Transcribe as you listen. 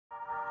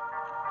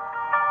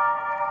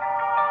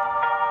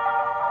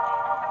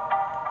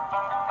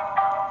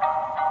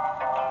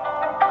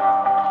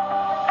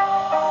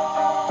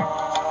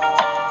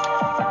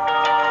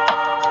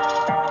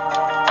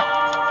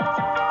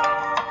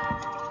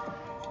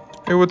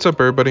Hey, what's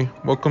up, everybody?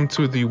 Welcome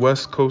to the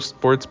West Coast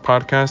Sports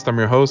Podcast. I'm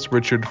your host,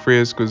 Richard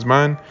Frias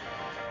Guzman.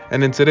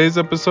 And in today's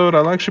episode,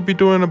 I'll actually be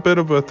doing a bit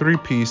of a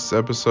three-piece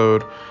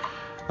episode.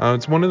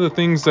 It's one of the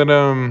things that,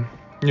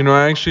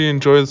 I actually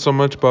enjoy so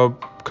much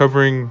about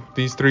covering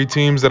these three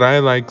teams that I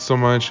like so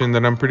much, and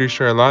that I'm pretty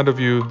sure a lot of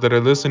you that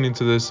are listening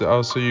to this,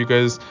 also you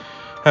guys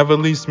have at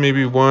least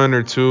maybe one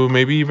or two,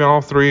 maybe even all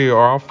three or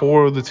all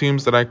four of the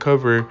teams that I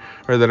cover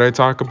or that I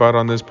talk about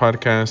on this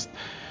podcast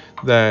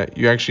that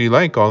you actually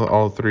like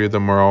all three of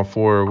them or all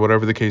four or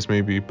whatever the case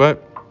may be.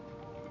 But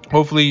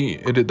hopefully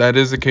that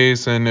is the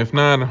case, and if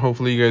not,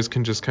 hopefully you guys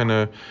can just kind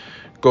of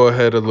go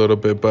ahead a little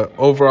bit. But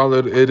overall,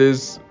 it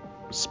is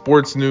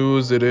sports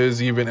news. It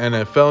is even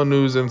NFL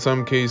news in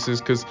some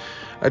cases, because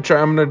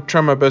I'm gonna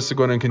try my best to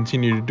go and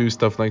continue to do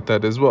stuff like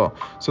that as well,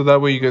 so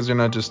that way you guys are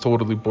not just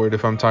totally bored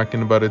if I'm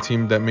talking about a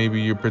team that maybe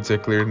you're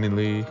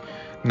particularly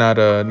not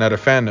a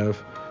fan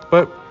of.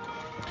 But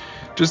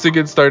just to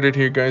get started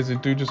here, guys, I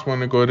do just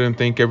want to go ahead and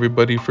thank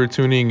everybody for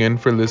tuning in,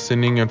 for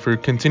listening, and for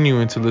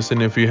continuing to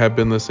listen if you have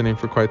been listening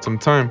for quite some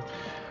time.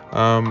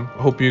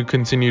 Hope you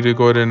continue to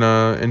go ahead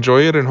and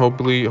enjoy it, and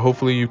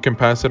hopefully you can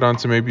pass it on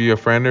to maybe a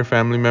friend or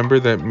family member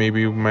that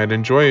maybe might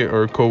enjoy it,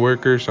 or a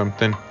coworker or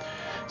something.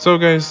 So,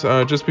 guys,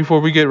 just before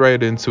we get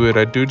right into it,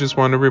 I do just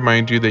want to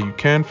remind you that you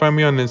can find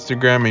me on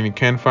Instagram and you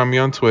can find me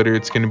on Twitter.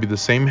 It's going to be the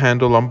same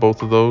handle on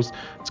both of those.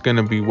 It's going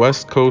to be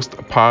West Coast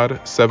Pod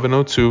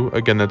 702.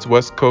 Again, that's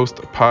West Coast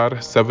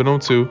Pod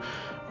 702.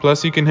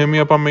 Plus, you can hit me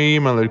up on my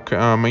email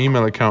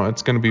account.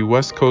 It's going to be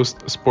West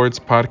Coast Sports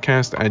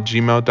Podcast at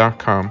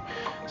gmail.com.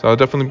 So I'll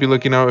definitely be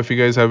looking out if you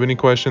guys have any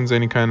questions,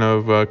 any kind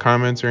of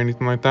comments or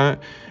anything like that.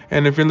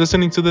 And if you're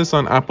listening to this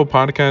on Apple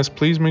Podcasts,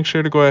 please make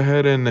sure to go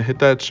ahead and hit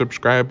that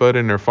subscribe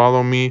button or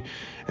follow me.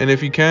 And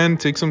if you can,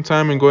 take some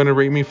time and go ahead and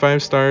rate me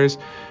 5 stars.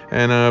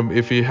 And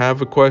if you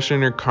have a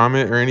question or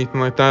comment or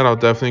anything like that, I'll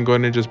definitely go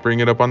ahead and just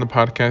bring it up on the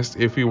podcast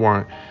if you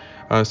want.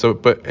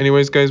 But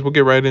anyways, guys, we'll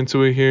get right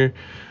into it here.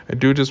 I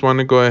do just want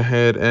to go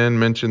ahead and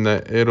mention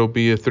that it'll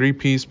be a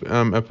three-piece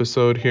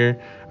episode here.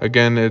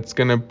 Again, it's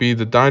going to be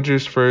the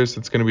Dodgers first,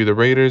 it's going to be the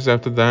Raiders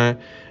after that,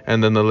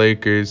 and then the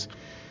Lakers.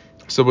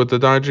 So with the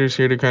Dodgers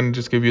here, to kind of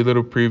just give you a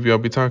little preview, I'll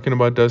be talking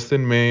about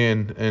Dustin May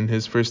and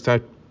his first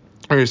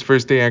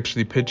day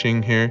actually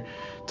pitching here,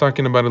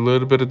 talking about a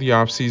little bit of the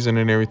offseason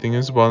and everything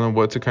as well, and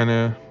what's kind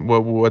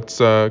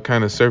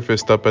of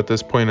surfaced up at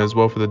this point as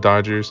well for the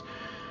Dodgers.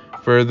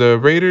 For the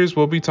Raiders,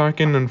 we'll be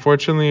talking,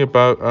 unfortunately,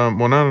 about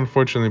not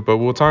unfortunately, but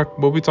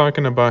we'll be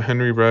talking about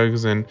Henry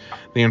Ruggs and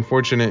the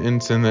unfortunate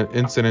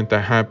incident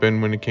that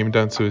happened when it came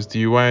down to his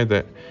DUI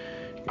that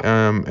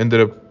ended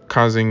up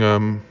causing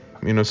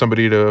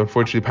somebody to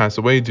unfortunately pass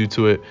away due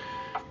to it.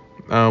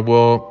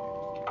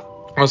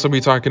 We'll also be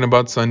talking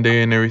about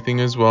Sunday and everything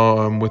as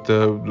well, with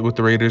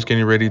the Raiders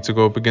getting ready to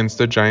go up against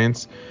the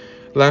Giants.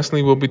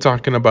 Lastly, we'll be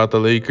talking about the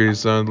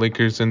Lakers.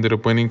 Lakers ended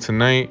up winning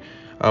tonight,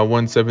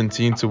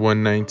 117 to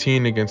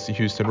 119 against the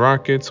Houston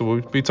Rockets. So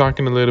we'll be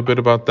talking a little bit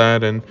about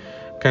that and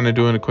kind of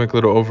doing a quick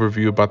little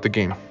overview about the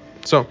game.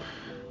 So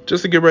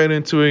just to get right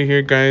into it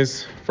here,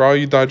 guys, for all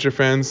you Dodger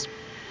fans,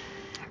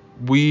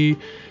 we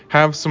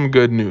have some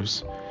good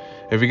news.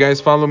 If you guys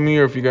follow me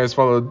or if you guys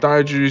follow the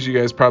Dodgers, you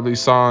guys probably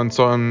saw on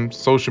some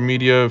social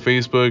media,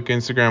 Facebook,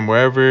 Instagram,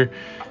 wherever,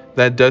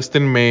 that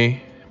Dustin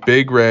May,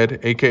 Big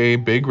Red, aka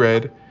Big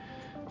Red,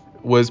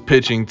 was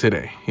pitching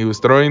today. He was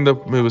throwing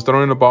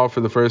the ball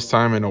for the first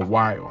time in a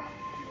while.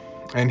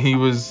 And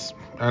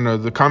I know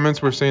the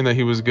comments were saying that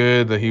he was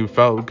good, that he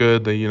felt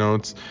good, that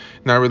it's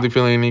not really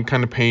feeling any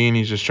kind of pain.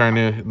 He's just trying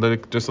to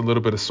let just a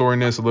little bit of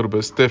soreness, a little bit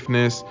of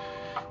stiffness,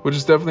 which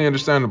is definitely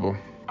understandable.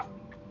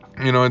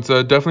 It's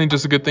definitely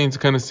just a good thing to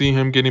kind of see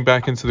him getting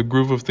back into the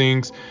groove of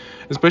things,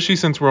 especially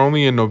since we're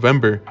only in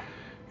November.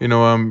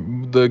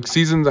 The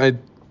season I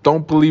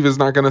don't believe is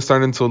not going to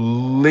start until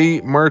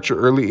late March or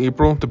early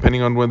April,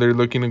 depending on when they're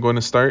looking at going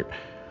to start.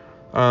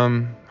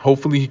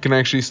 Hopefully he can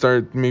actually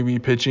start maybe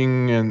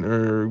pitching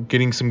or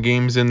getting some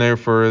games in there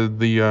for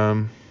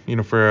the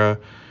for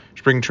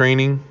spring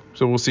training.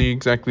 So we'll see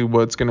exactly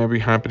what's going to be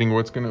happening,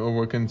 what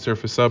can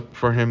surface up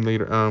for him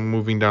later,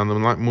 moving down the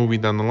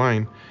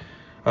line.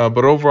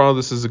 But overall,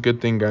 this is a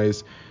good thing,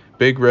 guys.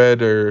 Big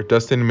Red, or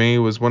Dustin May,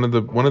 was one of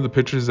the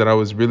pitchers that I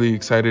was really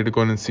excited to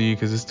go in and see,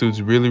 because this dude's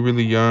really,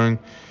 really young.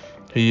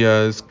 He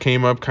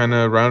came up kind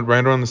of right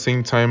around the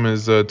same time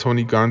as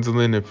Tony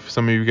Gonsolin, if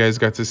some of you guys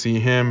got to see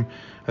him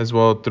as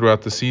well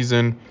throughout the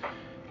season.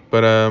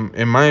 But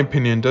in my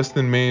opinion,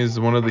 Dustin May is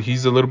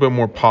he's a little bit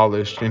more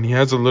polished, and he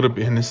has a little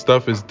bit, and his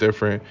stuff is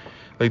different.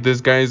 Like,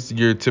 this guy's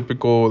your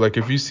typical, like,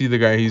 if you see the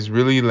guy, he's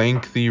really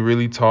lengthy,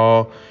 really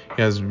tall,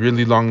 he has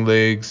really long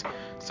legs.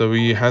 So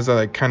he has that,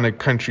 like, kind of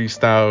country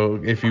style,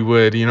 if you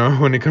would,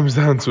 when it comes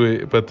down to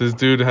it. But this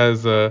dude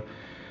has a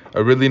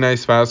really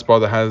nice fastball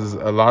that has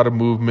a lot of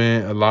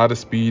movement, a lot of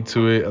speed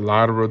to it, a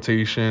lot of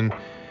rotation.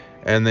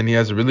 And then he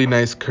has a really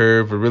nice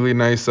curve, a really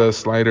nice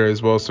slider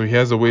as well. So he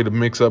has a way to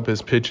mix up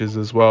his pitches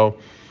as well.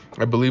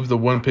 I believe the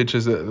one pitch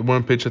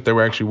that they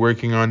were actually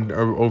working on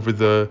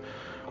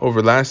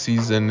over last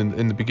season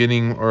in the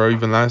beginning, or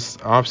even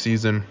last off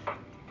season,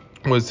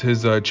 was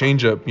his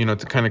changeup,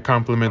 to kind of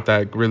complement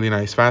that really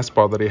nice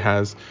fastball that he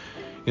has,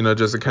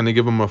 just to kind of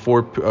give him a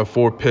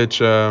four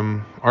pitch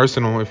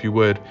arsenal, if you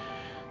would.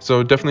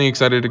 So definitely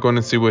excited to go in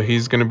and see what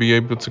he's going to be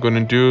able to go in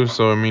and do.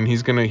 So I mean,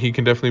 he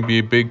can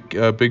definitely be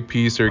a big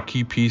piece or a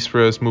key piece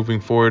for us moving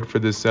forward for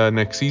this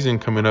next season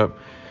coming up.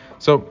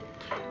 So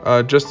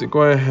just to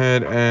go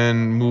ahead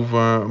and move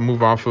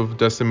off of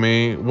Dustin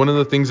May, one of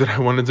the things that I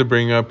wanted to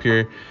bring up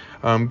here,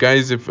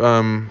 guys, if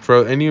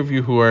for any of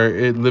you who are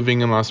living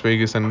in Las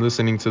Vegas and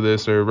listening to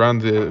this or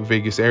around the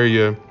Vegas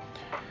area,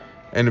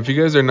 and if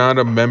you guys are not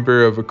a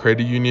member of a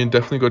credit union,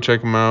 definitely go check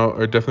them out,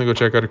 or definitely go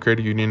check out a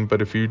credit union.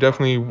 But if you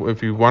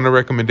want a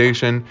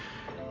recommendation,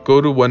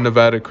 go to One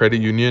Nevada Credit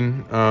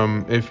Union.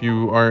 If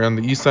you are on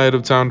the east side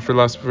of town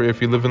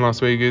if you live in Las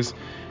Vegas,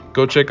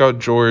 go check out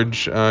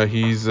George.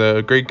 He's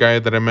a great guy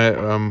that I met.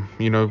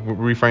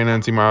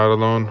 Refinancing my auto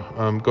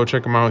loan. Go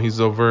check him out.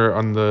 He's over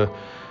on the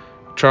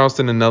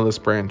Charleston and Nellis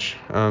branch.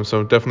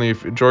 So definitely,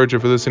 if you're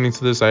listening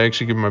to this, I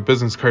actually gave him my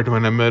business card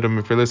when I met him.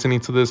 If you're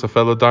listening to this, a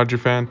fellow Dodger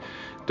fan,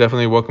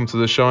 definitely welcome to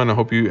the show, and I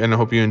hope you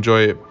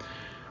enjoy it.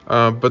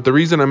 But the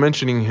reason I'm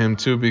mentioning him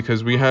too,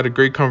 because we had a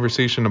great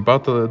conversation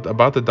about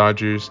the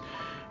Dodgers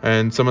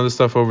and some of the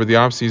stuff over the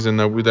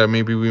offseason that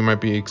maybe we might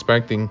be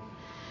expecting.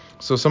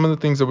 So some of the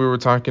things that we were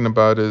talking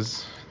about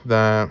is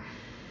that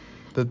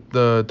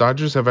the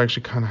Dodgers have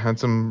actually kind of had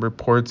some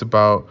reports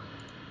about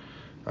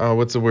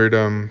what's the word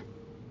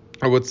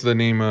what's the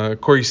name?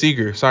 Corey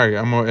Seager. Sorry,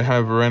 I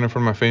have a random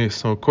from my face.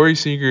 So Corey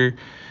Seager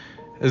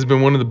has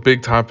been one of the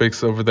big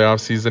topics over the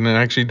offseason, and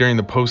actually during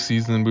the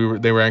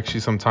postseason, there were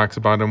actually some talks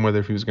about him,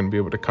 whether he was going to be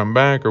able to come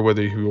back or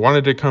whether he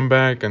wanted to come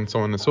back, and so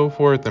on and so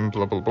forth, and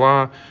blah blah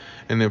blah,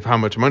 and if how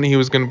much money he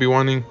was going to be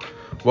wanting.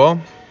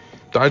 Well,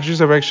 Dodgers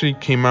have actually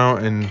came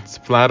out and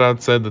flat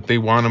out said that they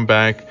want him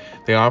back.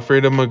 They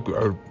offered him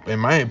in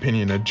my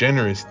opinion, a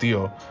generous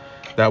deal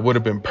that would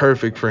have been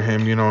perfect for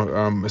him,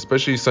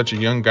 especially such a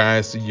young guy,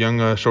 a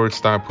young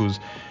shortstop who's,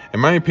 in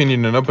my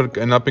opinion, an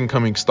up and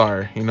coming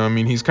star.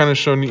 He's kind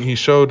of he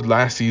showed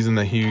last season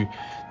that he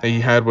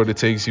had what it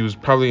takes. He was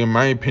probably, in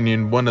my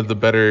opinion, one of the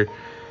better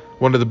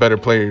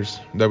players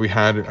that we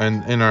had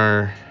in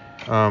our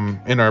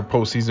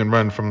postseason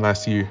run from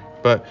last year.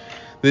 But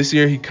this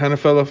year he kind of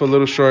fell off a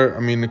little short.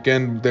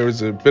 Again, there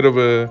was a bit of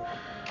a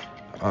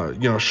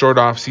short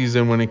off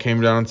season when it came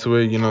down to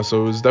it,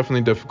 so it was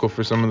definitely difficult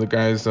for some of the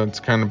guys to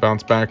kind of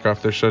bounce back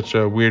after such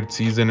a weird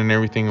season and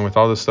everything, and with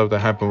all the stuff that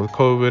happened with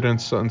COVID and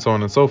so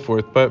on and so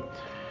forth. But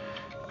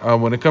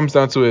when it comes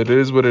down to it, it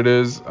is what it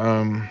is.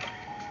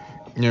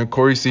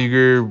 Corey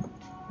Seager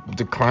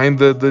declined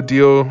the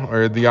deal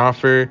or the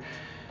offer.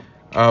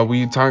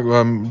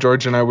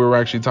 George and I, we were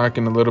actually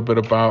talking a little bit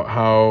about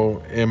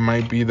how it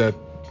might be that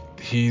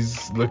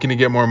he's looking to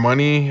get more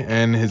money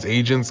and his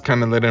agents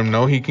kind of let him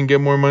know he can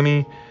get more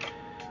money,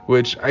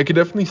 which I could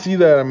definitely see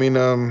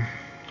that.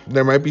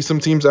 There might be some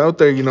teams out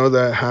there,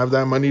 that have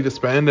that money to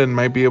spend and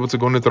might be able to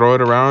go and throw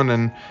it around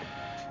and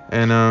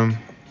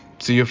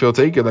see if he'll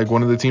take it. Like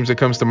one of the teams that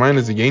comes to mind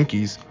is the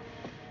Yankees.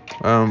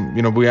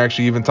 We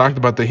actually even talked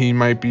about that he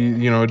might be,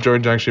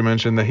 George actually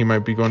mentioned that he might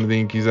be going to the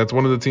Yankees. That's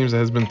one of the teams that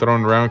has been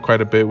thrown around quite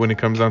a bit when it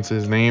comes down to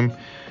his name.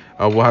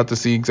 We'll have to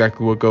see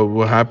exactly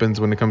what happens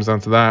when it comes down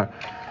to that.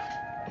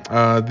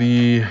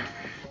 The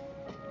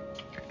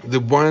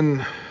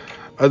one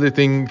other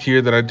thing here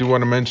that I do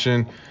want to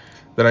mention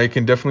that I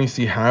can definitely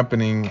see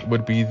happening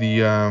would be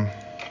the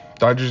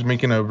Dodgers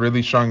making a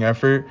really strong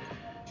effort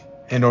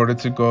in order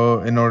to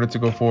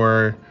go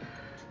for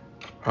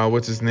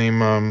what's his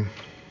name,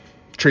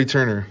 Trey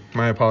Turner.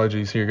 My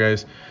apologies here,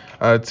 guys.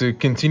 To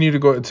continue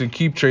to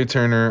keep Trey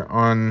Turner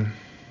on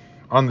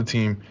the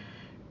team,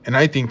 and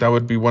I think that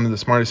would be one of the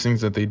smartest things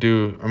that they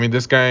do.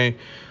 This guy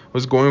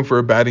was going for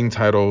a batting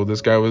title.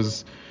 This guy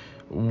was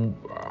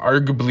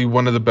arguably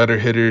one of the better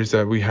hitters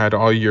that we had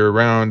all year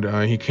round.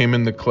 He came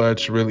in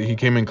clutch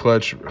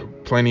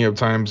plenty of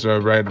times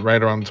right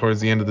around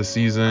towards the end of the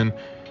season.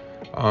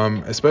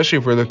 Especially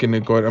if we're looking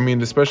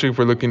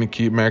to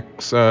keep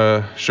Max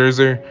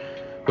Scherzer,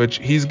 which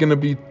he's gonna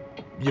be,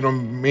 I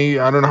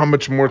don't know how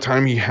much more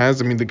time he has.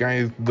 The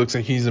guy looks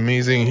like he's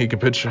amazing. He can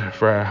pitch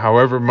for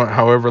however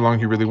long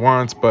he really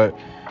wants, but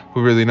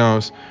who really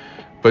knows?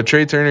 But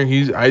Trey Turner,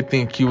 I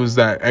think he was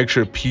that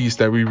extra piece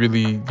that we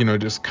really,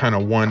 just kind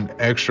of won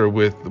extra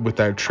with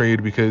that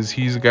trade, because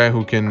he's a guy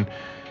who can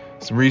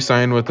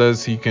re-sign with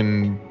us. He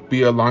can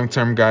be a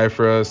long-term guy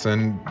for us,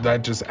 and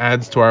that just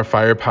adds to our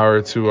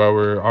firepower, to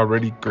our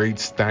already great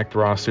stacked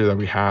roster that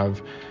we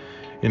have.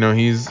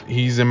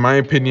 He's in my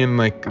opinion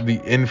like the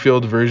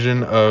infield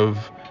version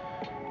of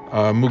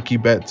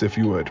Mookie Betts, if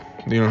you would.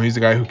 He's a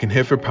guy who can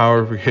hit for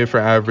power, hit for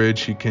average.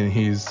 He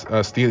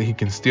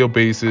can steal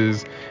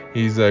bases.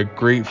 He's a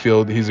great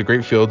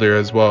fielder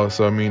as well.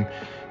 So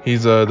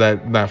he's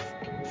that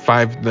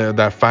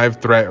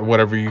five threat,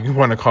 whatever you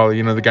want to call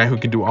it. The guy who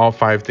can do all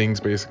five things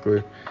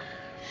basically.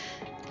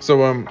 So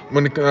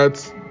when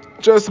it's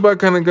just about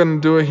kind of gonna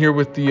do it here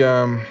with the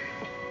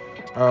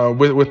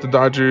with the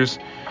Dodgers.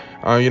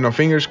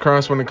 Fingers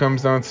crossed when it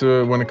comes down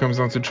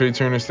to Trey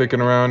Turner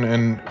sticking around,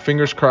 and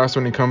fingers crossed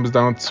when it comes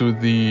down to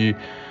the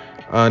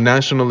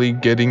National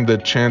League getting the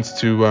chance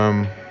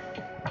to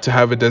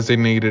have a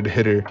designated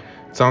hitter.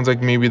 It sounds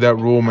like maybe that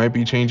rule might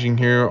be changing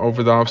here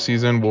over the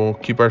offseason. We'll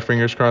keep our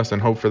fingers crossed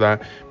and hope for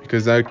that,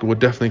 because that would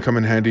definitely come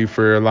in handy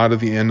for a lot of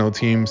the NL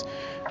teams.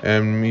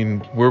 And I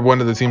mean, we're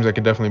one of the teams that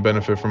could definitely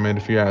benefit from it,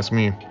 if you ask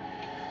me.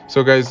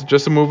 So, guys,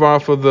 just to move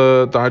off of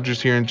the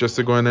Dodgers here and just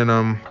to go in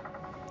and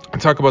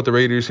talk about the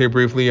Raiders here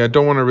briefly. I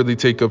don't want to really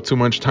take up too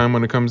much time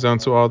when it comes down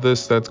to all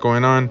this that's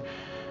going on.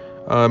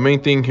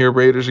 Main thing here,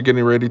 Raiders are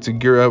getting ready to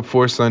gear up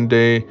for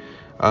Sunday,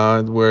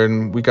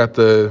 where we got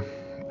the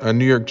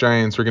New York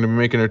Giants. We're going to be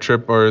making a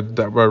trip, or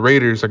the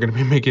Raiders are going to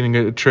be making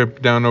a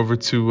trip down over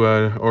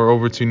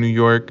to New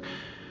York.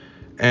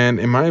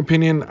 And in my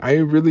opinion, I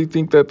really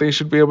think that they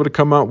should be able to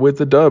come out with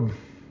a dub.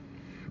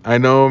 I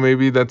know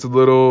maybe that's a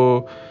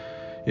little,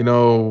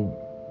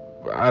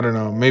 I don't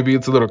know, maybe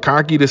it's a little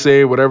cocky to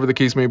say, whatever the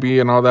case may be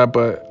and all that,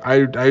 but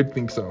I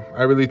think so.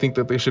 I really think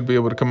that they should be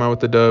able to come out with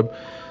the dub.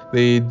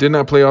 They did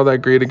not play all that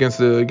great against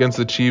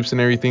the Chiefs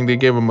and everything. They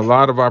gave them a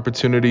lot of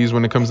opportunities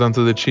when it comes down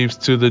to the Chiefs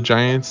to the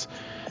Giants,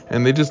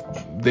 and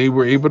they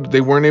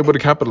weren't able to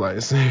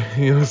capitalize.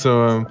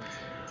 So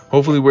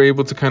hopefully we're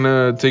able to kind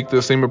of take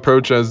the same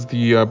approach as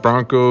the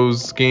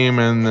Broncos game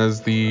and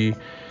as the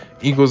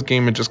Eagles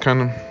game, and just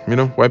kind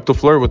of wipe the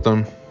floor with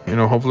them.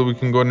 Hopefully we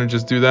can go ahead and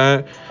just do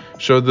that.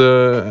 Show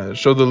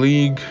the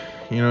league,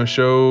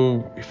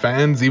 show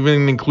fans,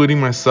 even including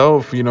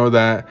myself,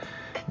 that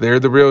they're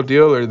the real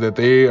deal, or that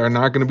they are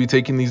not going to be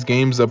taking these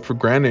games up for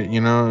granted,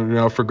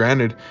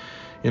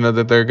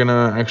 that they're going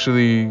to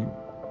actually,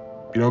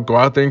 go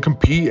out there and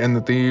compete, and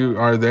that they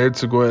are there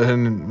to go ahead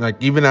and,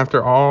 like, even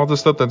after all the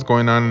stuff that's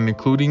going on, and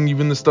including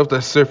even the stuff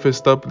that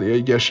surfaced up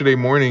yesterday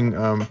morning.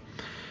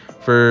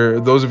 For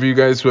those of you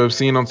guys who have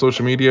seen on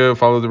social media,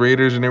 follow the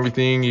Raiders and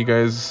everything, you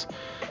guys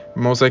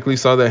most likely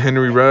saw that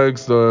Henry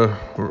Ruggs, the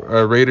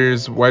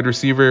Raiders wide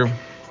receiver,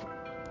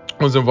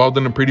 was involved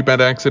in a pretty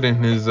bad accident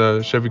in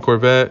his Chevy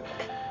Corvette.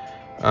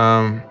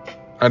 I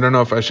don't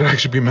know if I should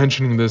actually be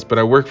mentioning this, but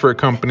I work for a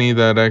company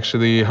that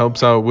actually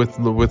helps out with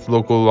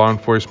local law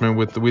enforcement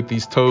with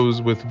these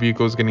tows, with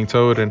vehicles getting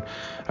towed, and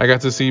I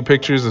got to see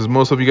pictures, as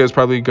most of you guys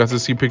probably got to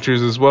see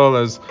pictures as well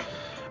as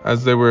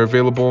they were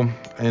available,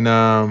 and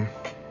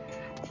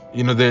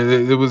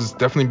it was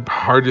definitely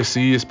hard to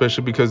see,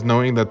 especially because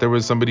knowing that there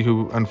was somebody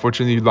who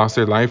unfortunately lost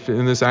their life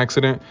in this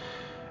accident.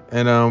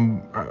 And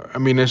I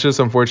mean, it's just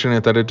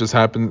unfortunate that it just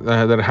happened.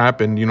 That it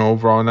happened.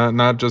 Overall,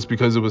 not just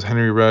because it was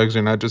Henry Ruggs,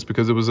 or not just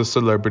because it was a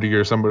celebrity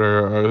or somebody,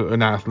 or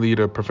an athlete,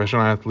 a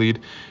professional athlete.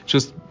 It's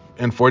just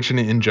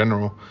unfortunate in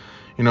general.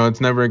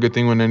 It's never a good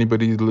thing when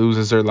anybody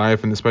loses their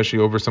life, and especially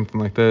over something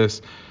like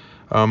this.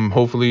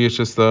 Hopefully, it's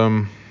just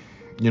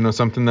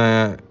something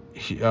that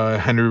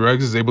Henry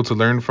Ruggs is able to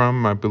learn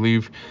from. I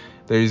believe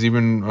there's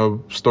even a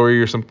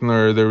story or something,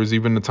 or there was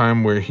even a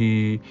time where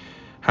he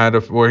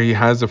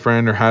has a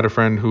friend, or had a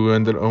friend, who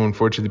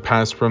unfortunately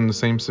passed from the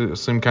same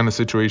kind of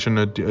situation,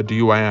 a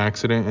DUI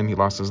accident, and he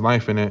lost his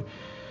life in it.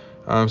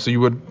 So you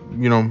would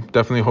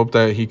definitely hope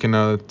that he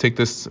can take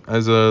this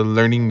as a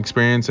learning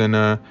experience, and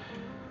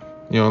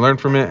learn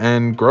from it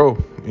and grow,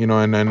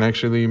 and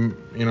actually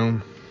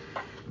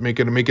make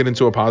it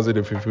into a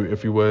positive,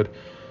 if you would.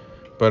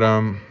 But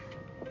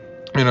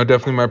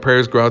definitely my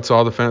prayers go out to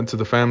all the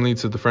family,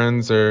 to the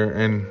friends,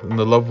 and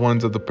the loved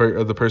ones of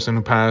the person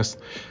who passed.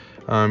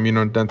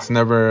 That's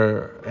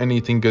never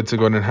anything good to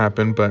go and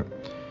happen. But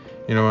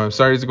I'm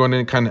sorry to go in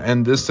and kind of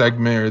end this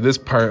segment, or this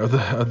part of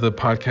the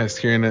podcast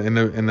here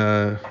in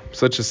a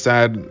such a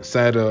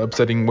sad,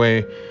 upsetting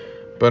way.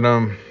 But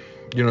I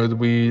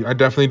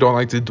definitely don't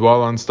like to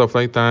dwell on stuff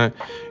like that.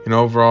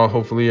 Overall,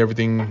 hopefully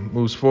everything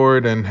moves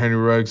forward and Henry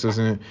Ruggs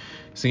doesn't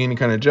see any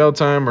kind of jail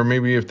time, or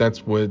maybe if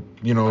that's what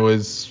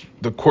is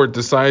the court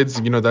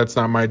decides, that's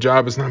not my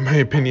job. It's not my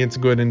opinion to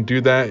go ahead and do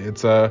that.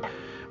 It's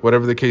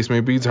whatever the case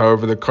may be,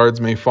 however the cards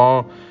may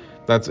fall.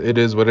 It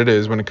is what it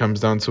is when it comes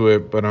down to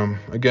it. But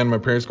again, my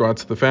prayers go out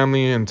to the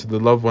family and to the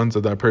loved ones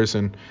of that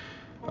person.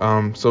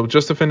 So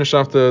just to finish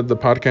off the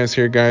podcast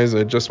here, guys,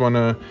 I just want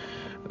to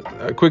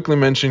quickly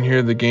mention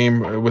here the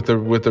game with the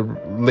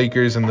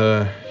Lakers and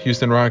the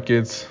Houston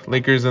Rockets.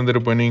 Lakers ended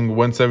up winning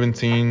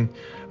 117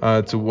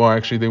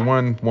 they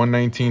won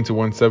 119 to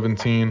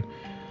 117.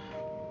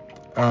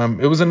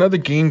 It was another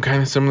game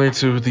kind of similar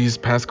to these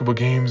past couple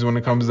games when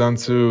it comes down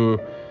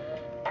to,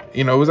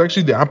 it was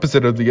actually the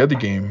opposite of the other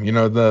game.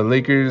 The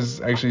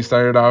Lakers actually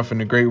started off in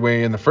a great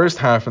way in the first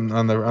half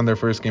on their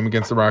first game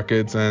against the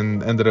Rockets,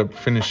 and ended up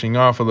finishing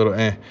off a little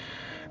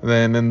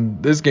Then in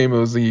this game, it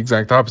was the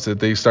exact opposite.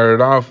 They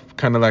started off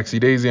kind of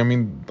lackey-daisy. I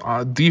mean,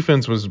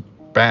 defense was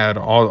bad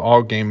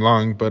all game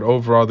long, but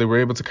overall they were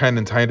able to kind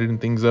of tighten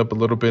things up a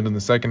little bit in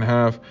the second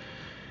half,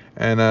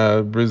 and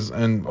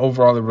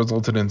overall it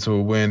resulted into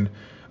a win.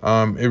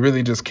 It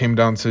really just came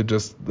down to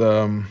just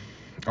I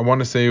want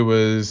to say it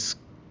was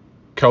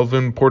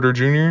Kelvin Porter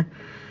Jr.,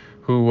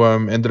 who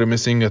ended up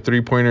missing a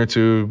three-pointer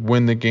to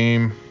win the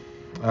game.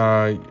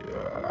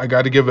 I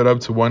got to give it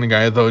up to one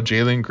guy though,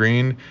 Jalen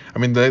Green. I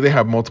mean, they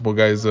have multiple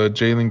guys,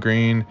 Jalen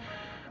Green,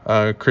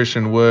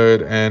 Christian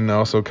Wood, and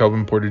also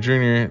Kelvin Porter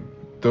Jr.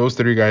 Those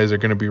three guys are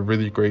going to be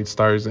really great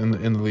stars in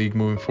the league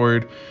moving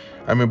forward.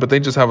 I mean, but they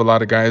just have a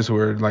lot of guys who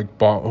are like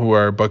who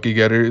are bucket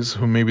getters,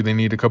 who maybe they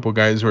need a couple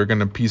guys who are going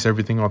to piece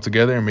everything all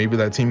together, and maybe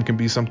that team can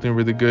be something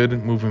really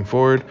good moving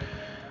forward.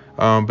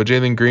 But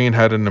Jalen Green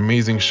had an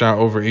amazing shot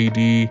over AD.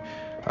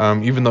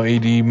 Even though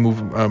AD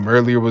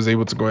earlier was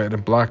able to go ahead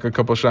and block a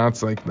couple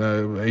shots, like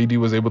AD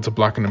was able to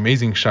block an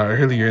amazing shot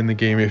earlier in the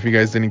game. If you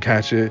guys didn't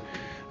catch it,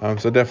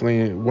 so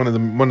definitely one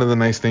of the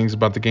nice things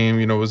about the game,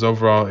 was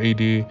overall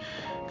AD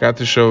got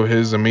to show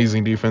his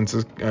amazing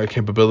defensive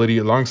capability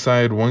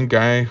alongside one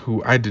guy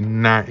who I did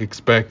not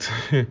expect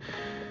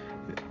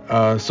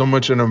so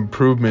much an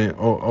improvement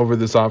over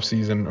this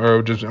offseason,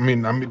 or just I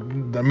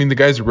mean the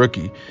guy's a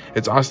rookie.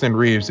 It's Austin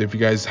Reeves. If you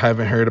guys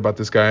haven't heard about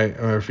this guy,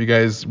 or if you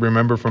guys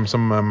remember from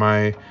some of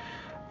my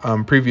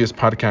previous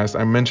podcasts,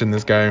 I mentioned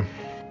this guy. And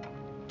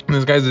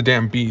this guy's a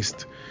damn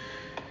beast.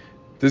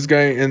 This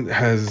guy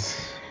has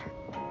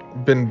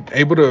been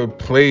able to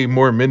play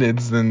more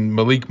minutes than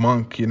Malik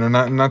Monk.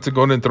 Not to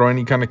go and throw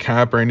any kind of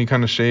cap or any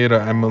kind of shade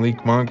at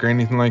Malik Monk or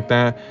anything like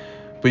that,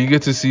 but you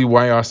get to see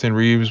why Austin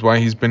Reeves, why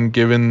he's been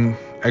given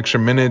extra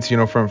minutes,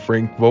 from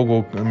Frank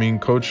Vogel. I mean,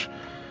 Coach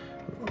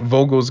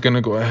Vogel's going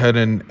to go ahead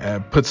and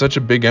put such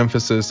a big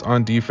emphasis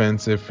on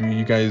defense. If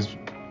you guys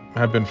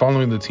have been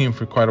following the team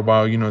for quite a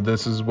while,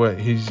 this is what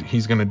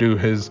he's going to do.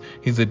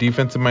 He's a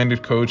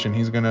defensive-minded coach, and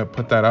he's going to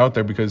put that out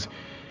there because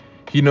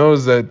he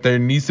knows that there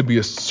needs to be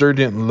a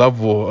certain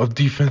level of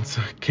defense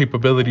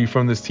capability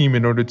from this team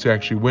in order to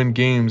actually win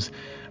games.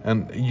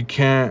 And you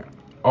can't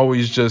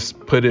always just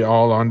put it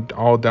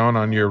all down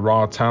on your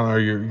raw talent or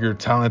your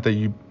talent that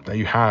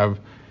you have.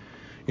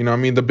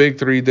 The big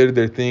three did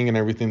their thing and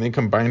everything. They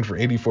combined for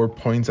 84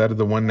 points out of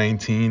the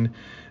 119.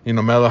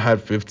 Melo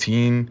had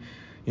 15.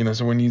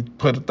 So when you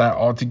put that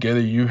all together,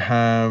 you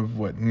have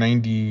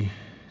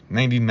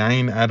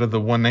 99 out of the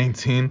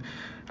 119.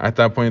 At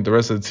that point, the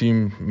rest of the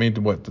team made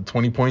the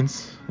 20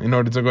 points in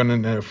order to go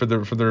in for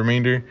the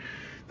remainder.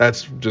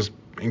 That's just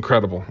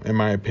incredible in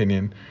my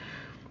opinion.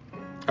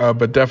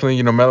 But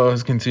definitely, Melo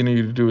has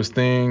continued to do his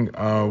thing.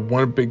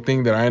 One big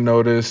thing that I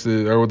noticed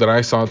or that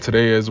I saw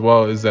today as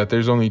well is that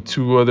there's only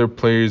two other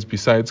players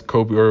besides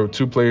Kobe, or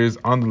two players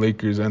on the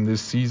Lakers and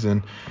this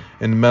season,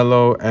 and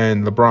Melo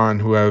and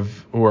LeBron, who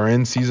are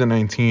in season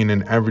 19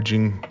 and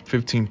averaging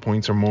 15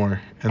 points or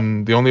more.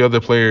 And the only other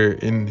player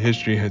in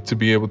history to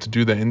be able to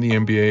do that in the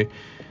NBA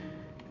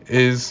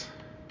is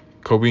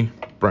Kobe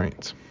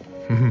Bryant.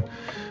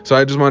 So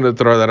I just wanted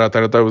to throw that out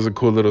there. I thought it was a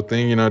cool little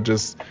thing,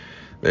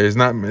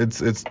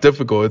 it's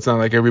difficult. It's not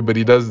like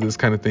everybody does this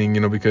kind of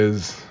thing,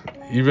 because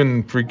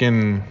even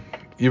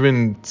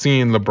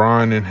seeing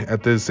LeBron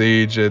at this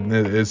age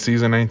at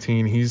season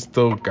 19, he's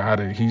still got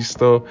it. He's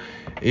still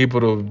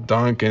able to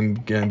dunk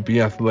and be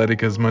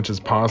athletic as much as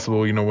possible,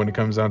 when it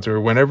comes down to it.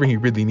 Whenever he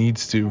really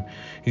needs to,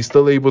 he's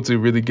still able to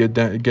really get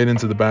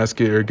into the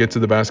basket or get to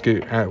the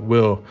basket at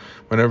will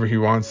whenever he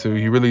wants to.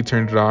 He really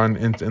turned it on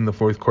in the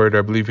fourth quarter.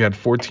 I believe he had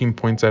 14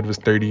 points out of his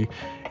 30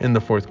 in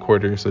the fourth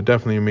quarter. So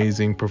definitely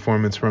amazing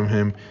performance from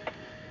him.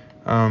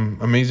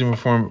 Amazing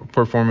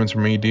performance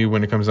from AD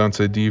when it comes down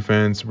to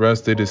defense. Russ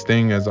did his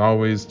thing as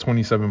always.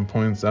 27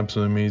 points,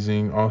 absolutely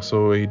amazing.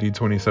 Also AD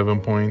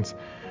 27 points.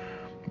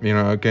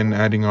 Again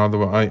adding all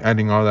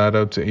that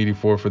up to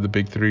 84 for the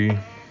big three.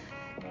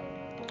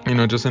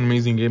 Just an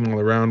amazing game all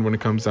around when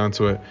it comes down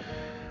to it.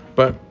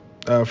 But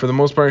for the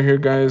most part here,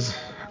 guys,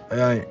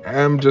 I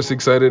am just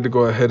excited to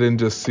go ahead and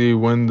just see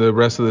when the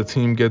rest of the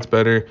team gets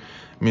better.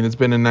 I mean, it's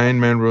been a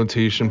 9-man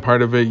rotation.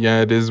 Part of it,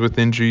 it is with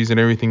injuries and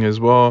everything as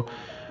well.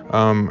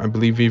 I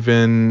believe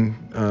even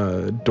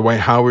Dwight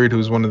Howard,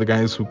 who's one of the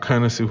guys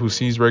who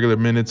sees regular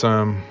minutes,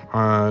 who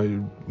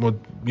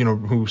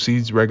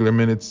sees regular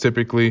minutes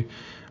typically,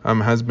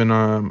 has been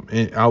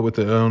out with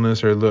the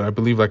illness, or I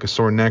believe like a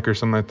sore neck or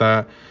something like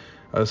that.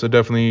 So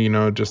definitely,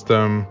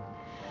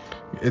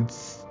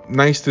 it's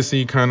nice to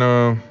see kind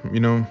of,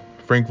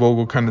 Frank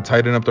Vogel kind of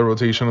tighten up the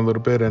rotation a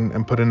little bit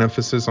and put an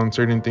emphasis on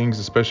certain things,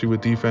 especially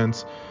with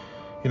defense.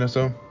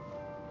 So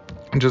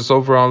just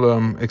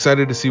overall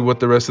excited to see what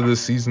the rest of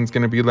this season's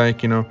going to be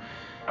like.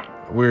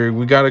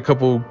 We got a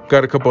couple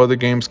other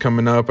games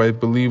coming up. I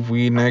believe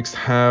we next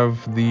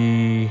have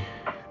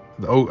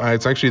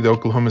it's actually the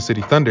Oklahoma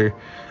City Thunder.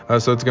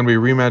 So it's going to be a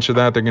rematch of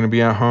that. They're going to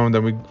be at home.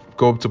 Then we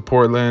go up to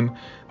Portland.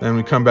 Then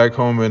we come back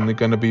home and they're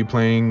going to be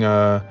playing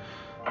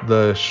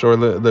the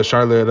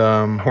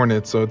Charlotte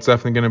Hornets. So it's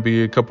definitely going to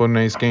be a couple of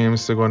nice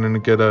games to go in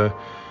and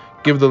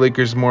give the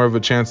Lakers more of a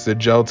chance to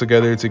gel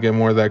together, to get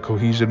more of that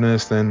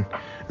cohesiveness and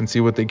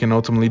see what they can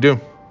ultimately do.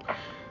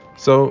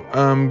 So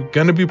I'm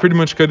going to be pretty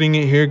much cutting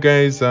it here,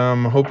 guys.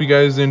 Hope you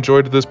guys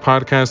enjoyed this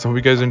podcast. I hope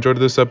you guys enjoyed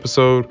this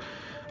episode.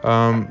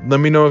 Let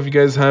me know if you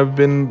guys have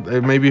been,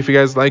 maybe if you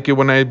guys like it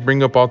when I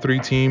bring up all three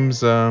teams.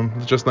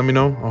 Just let me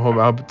know.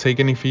 I'll take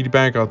any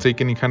feedback. I'll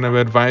take any kind of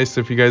advice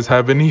if you guys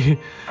have any.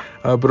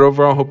 But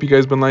overall, hope you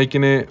guys been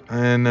liking it.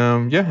 And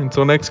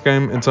until next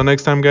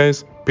time,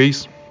 guys.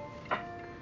 Peace.